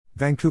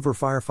Vancouver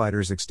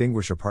firefighters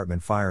extinguish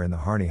apartment fire in the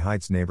Harney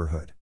Heights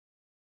neighborhood.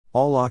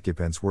 All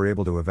occupants were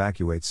able to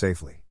evacuate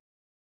safely.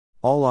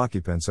 All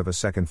occupants of a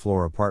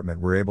second-floor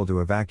apartment were able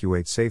to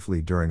evacuate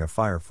safely during a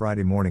fire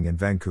Friday morning in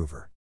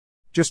Vancouver.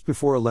 Just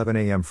before 11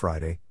 a.m.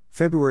 Friday,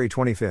 February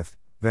 25,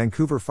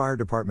 Vancouver Fire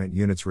Department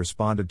units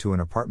responded to an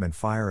apartment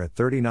fire at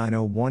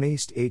 3901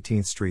 East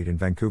 18th Street in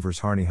Vancouver's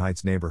Harney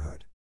Heights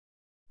neighborhood.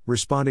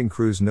 Responding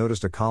crews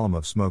noticed a column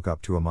of smoke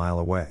up to a mile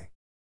away.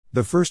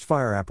 The first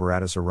fire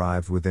apparatus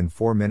arrived within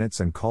 4 minutes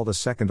and called a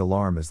second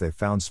alarm as they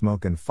found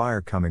smoke and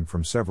fire coming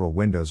from several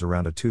windows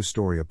around a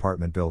 2-story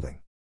apartment building.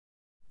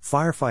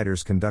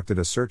 Firefighters conducted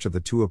a search of the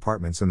 2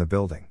 apartments in the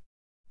building.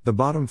 The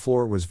bottom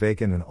floor was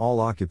vacant and all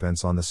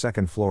occupants on the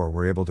second floor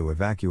were able to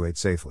evacuate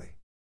safely.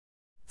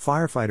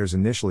 Firefighters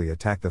initially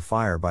attacked the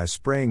fire by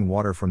spraying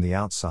water from the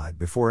outside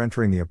before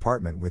entering the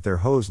apartment with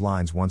their hose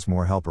lines once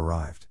more help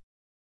arrived.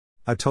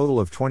 A total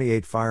of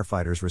 28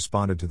 firefighters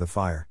responded to the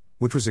fire,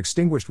 which was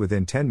extinguished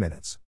within 10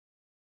 minutes.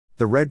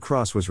 The Red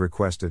Cross was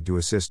requested to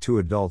assist 2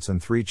 adults and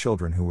 3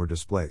 children who were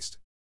displaced.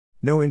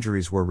 No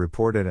injuries were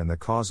reported and the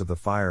cause of the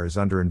fire is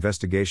under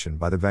investigation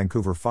by the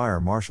Vancouver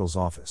Fire Marshal's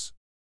Office.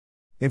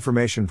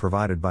 Information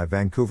provided by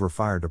Vancouver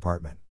Fire Department.